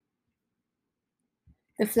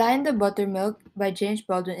The Fly in the Buttermilk by James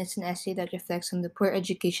Baldwin is an essay that reflects on the poor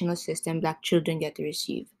educational system black children get to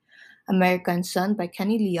receive. American Son by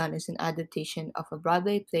Kenny Leon is an adaptation of a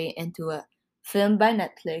Broadway play into a film by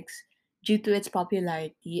Netflix due to its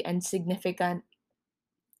popularity and significant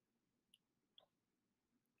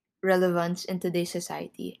relevance in today's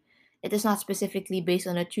society. It is not specifically based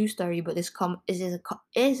on a true story, but is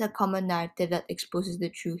a common narrative that exposes the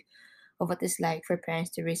truth of what it's like for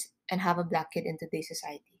parents to raise and have a black kid in today's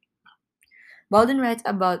society. Baldwin writes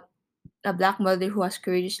about a black mother who has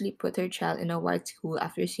courageously put her child in a white school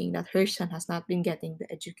after seeing that her son has not been getting the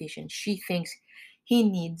education she thinks he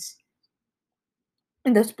needs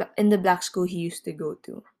in the black school he used to go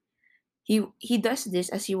to. He does this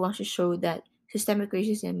as he wants to show that systemic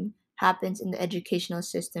racism happens in the educational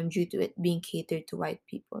system due to it being catered to white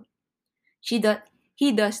people. She does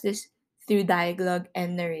he does this through dialogue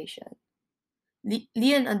and narration.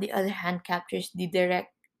 Leon, on the other hand, captures the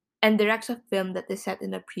directs a film that is set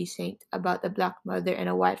in a precinct about a black mother and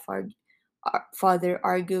a white father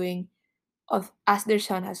arguing of as their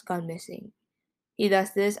son has gone missing. He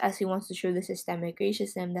does this as he wants to show the systemic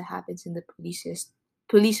racism that happens in the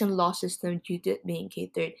police and law system due to it being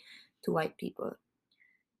catered to white people.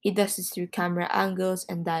 He does this through camera angles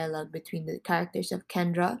and dialogue between the characters of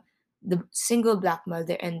Kendra, the single black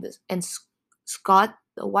mother, and Scott,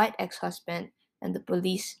 the white ex-husband, and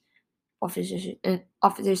the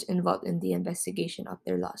officers involved in the investigation of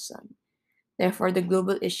their lost son. Therefore, the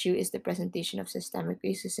global issue is the presentation of systemic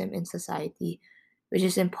racism in society, which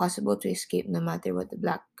is impossible to escape no matter what the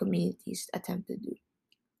black communities attempt to do.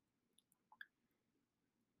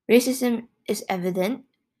 Racism is evident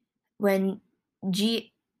when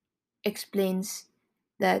G explains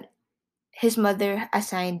that his mother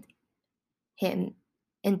assigned him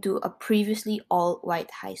into a previously all white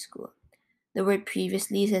high school. The word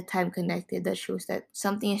previously is a time connected that shows that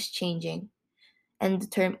something is changing, and the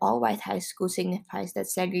term all white high school signifies that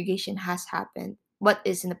segregation has happened but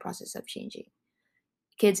is in the process of changing.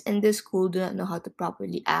 Kids in this school do not know how to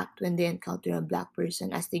properly act when they encounter a black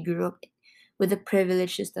person as they grew up with the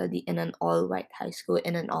privilege to study in an all white high school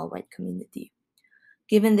in an all white community.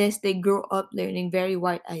 Given this, they grow up learning very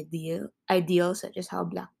white ideals such as how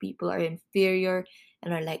black people are inferior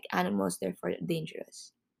and are like animals, therefore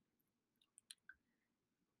dangerous.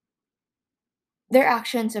 Their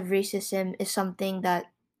actions of racism is something that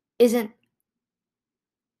isn't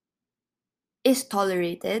is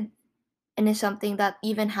tolerated and is something that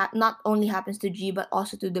not only happens to G but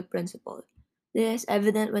also to the principal. This is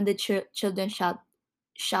evident when the children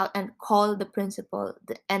shout and call the principal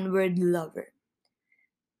the N-word lover.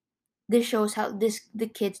 This shows how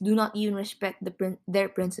the kids do not even respect their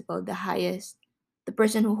principal, the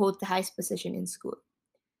person who holds the highest position in school.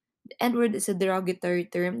 The N-word is a derogatory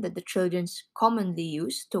term that the children commonly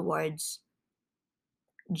use towards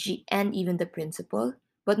G and even the principal,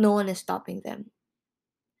 but no one is stopping them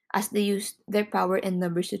as they use their power and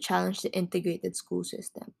numbers to challenge the integrated school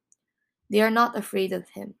system. They are not afraid of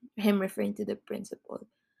him referring to the principal.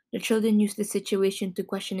 The children use the situation to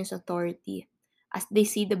question his authority as they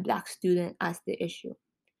see the black student as the issue.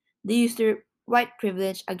 They use their white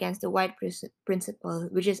privilege against the white principal,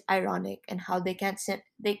 which is ironic, and how they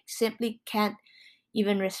simply can't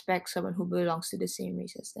even respect someone who belongs to the same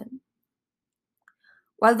race as them.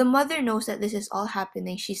 While the mother knows that this is all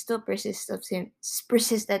happening, she still persists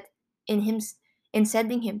that in him in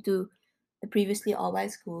sending him to the previously all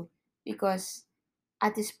white school because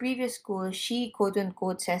at his previous school she quote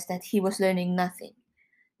unquote says that he was learning nothing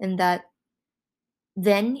and that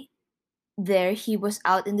then there he was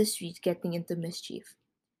out in the streets getting into mischief.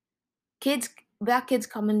 Black kids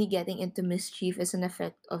commonly getting into mischief is an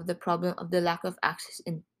effect of the problem of the lack of access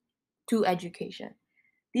to education.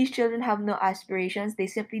 These children have no aspirations. They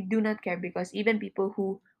simply do not care because even people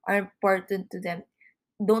who are important to them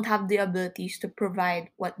don't have the abilities to provide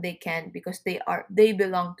what they can because they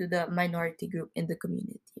belong to the minority group in the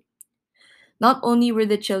community. Not only were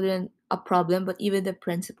the children a problem, but even the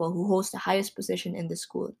principal who holds the highest position in the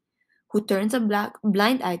school, who turns a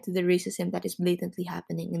blind eye to the racism that is blatantly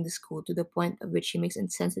happening in the school to the point of which he makes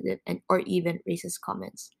insensitive and or even racist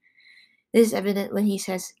comments. This is evident when he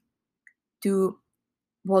says to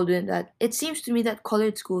Baldwin that it seems to me that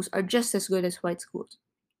colored schools are just as good as white schools.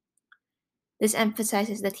 This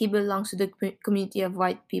emphasizes that he belongs to the community of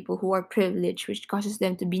white people who are privileged, which causes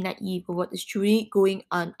them to be naive of what is truly going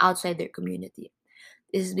on outside their community.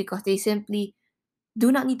 This is because they simply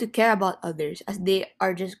do not need to care about others, as they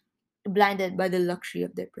are just blinded by the luxury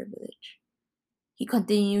of their privilege. He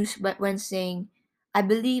continues when saying, I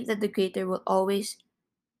believe that the Creator will always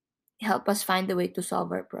help us find a way to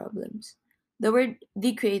solve our problems. The word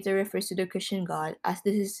the creator refers to the Christian God, as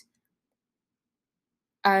this is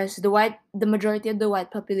as the majority of the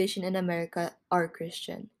white population in America are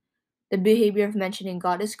Christian. The behavior of mentioning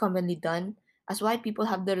God is commonly done, as white people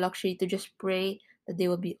have the luxury to just pray that they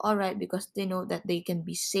will be alright because they know that they can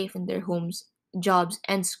be safe in their homes, jobs,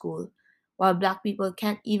 and school, while black people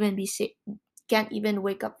can't even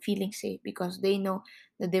wake up feeling safe because they know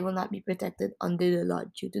that they will not be protected under the law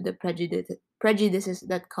due to the prejudices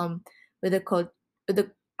that come with with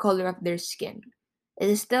the color of their skin. It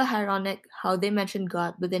is still ironic how they mention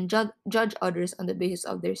God but then judge others on the basis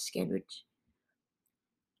of their skin, which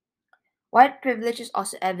white privilege is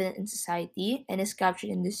also evident in society and is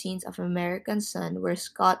captured in the scenes of American Son, where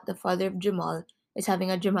Scott, the father of Jamal, is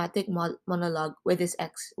having a dramatic monologue with his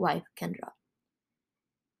ex-wife Kendra.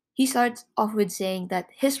 He starts off with saying that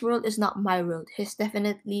his world is not my world. His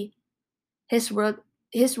world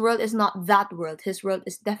his world is not that world. His world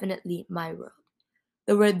is definitely my world.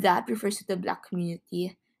 The word that refers to the black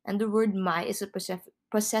community, and the word my is a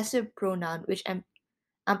possessive pronoun which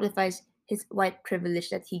amplifies his white privilege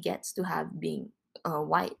that he gets to have being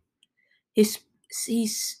white. He's,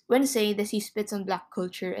 when saying this, he spits on black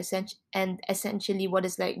culture and essentially what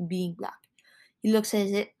is like being black. He looks at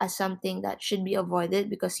it as something that should be avoided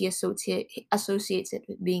because he associates it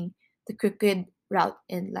with being the crooked route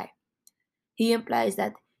in life. He implies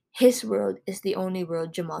that his world is the only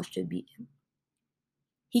world Jamal should be in.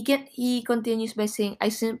 He continues by saying, "I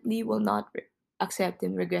simply will not accept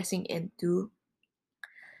him regressing into."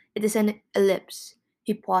 It is an ellipse.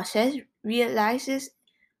 He pauses,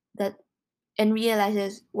 that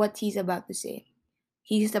realizes what he's about to say.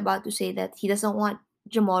 He's about to say that he doesn't want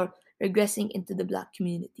Jamal regressing into the black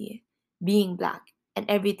community, being black, and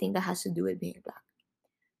everything that has to do with being black.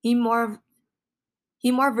 He more he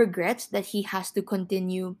more regrets that he has to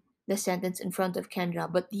continue the sentence in front of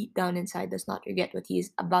Kendra, but deep down inside does not regret what he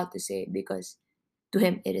is about to say because to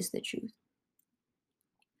him it is the truth.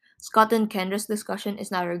 Scott and Kendra's discussion is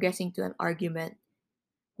now regressing to an argument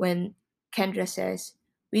when Kendra says,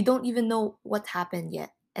 "We don't even know what happened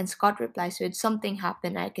yet." And Scott replies with, "Something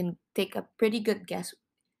happened. I can take a pretty good guess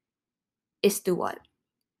as to what."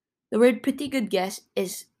 The word pretty good guess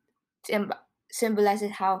symb-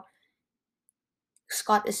 symbolizes how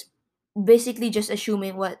Scott is basically just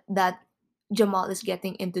assuming that Jamal is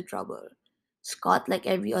getting into trouble. Scott, like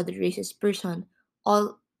every other racist person,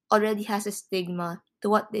 already has a stigma to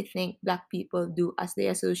what they think black people do as they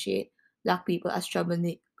associate black people as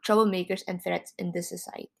troublemakers and threats in this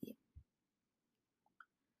society.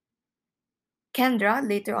 Kendra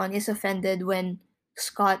later on is offended when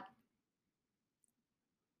Scott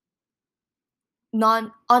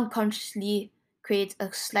non unconsciously creates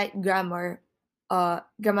a slight grammatical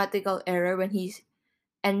error when he's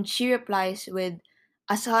and she replies with,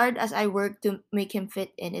 "As hard as I work to make him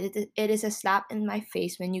fit in, it is a slap in my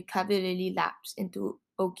face when you cavalierly lapse into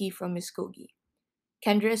Oki from Muskogee."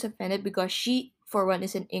 Kendra is offended because she, for one,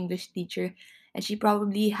 is an English teacher and she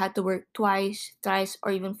probably had to work twice, thrice,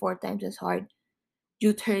 or even four times as hard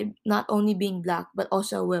due to her not only being black but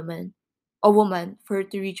also a woman for her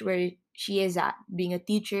to reach where she is at, being a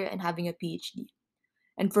teacher and having a PhD.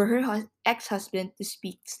 And for her ex-husband to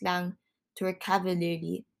speak slang to her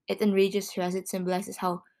cavalierly, it enrages her as it symbolizes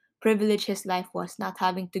how privileged his life was, not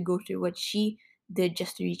having to go through what she did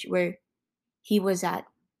just to reach where he was at.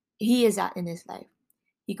 He is at in his life.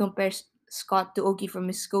 He compares Scott to Okie from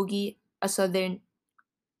Muskogee, a southern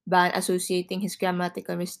band, associating his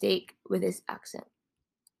grammatical mistake with his accent.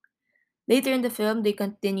 Later in the film, they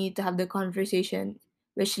continue to have the conversation,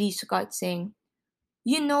 which leads to Scott saying,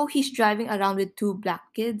 "You know he's driving around with two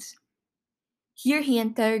black kids?" Here he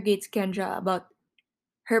interrogates Kendra about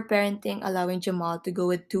her parenting allowing Jamal to go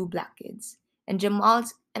with two black kids, and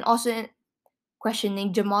also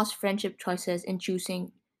questioning Jamal's friendship choices in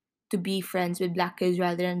choosing to be friends with black kids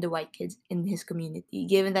rather than the white kids in his community,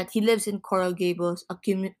 given that he lives in Coral Gables,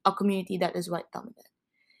 a community that is white dominant.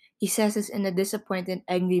 He says this in a disappointed,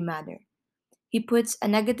 angry manner. He puts a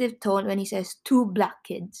negative tone when he says two black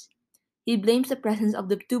kids. He blames the presence of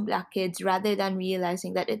the two black kids rather than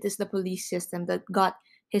realizing that it is the police system that got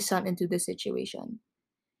his son into the situation.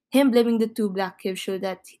 Him blaming the two black kids shows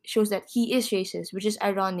that he is racist, which is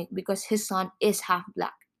ironic because his son is half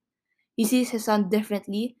black. He sees his son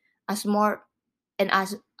differently as more and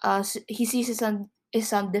as he sees his son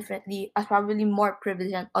differently as probably more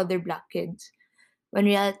privileged than other black kids. When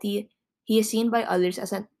in reality, he is seen by others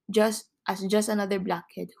as just another black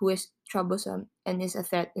kid who is troublesome and is a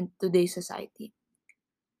threat in today's society.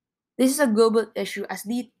 This is a global issue as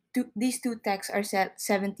these two texts are set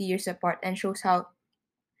 70 years apart and shows how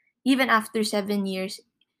even after 7 years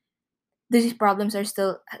these problems are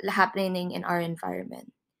still happening in our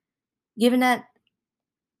environment. Given that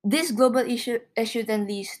this global issue then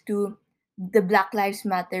leads to the Black Lives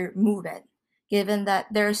Matter movement, given that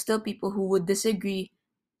there are still people who would disagree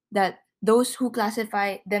that those who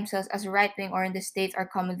classify themselves as right wing or in the States are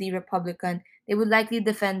commonly Republican, they would likely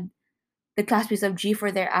defend the classmates of G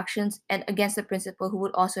for their actions and against the principal who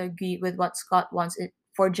would also agree with what Scott wants it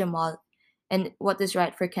for Jamal and what is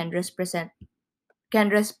right for Kendra's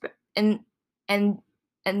and and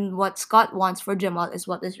and what Scott wants for Jamal is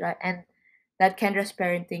what is right and that Kendra's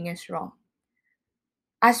parenting is wrong.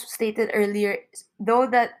 As stated earlier, though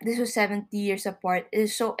that this was 70 years apart, it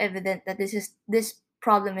is so evident that this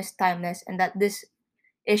problem is timeless and that this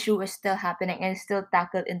issue is still happening and is still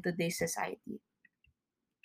tackled in today's society.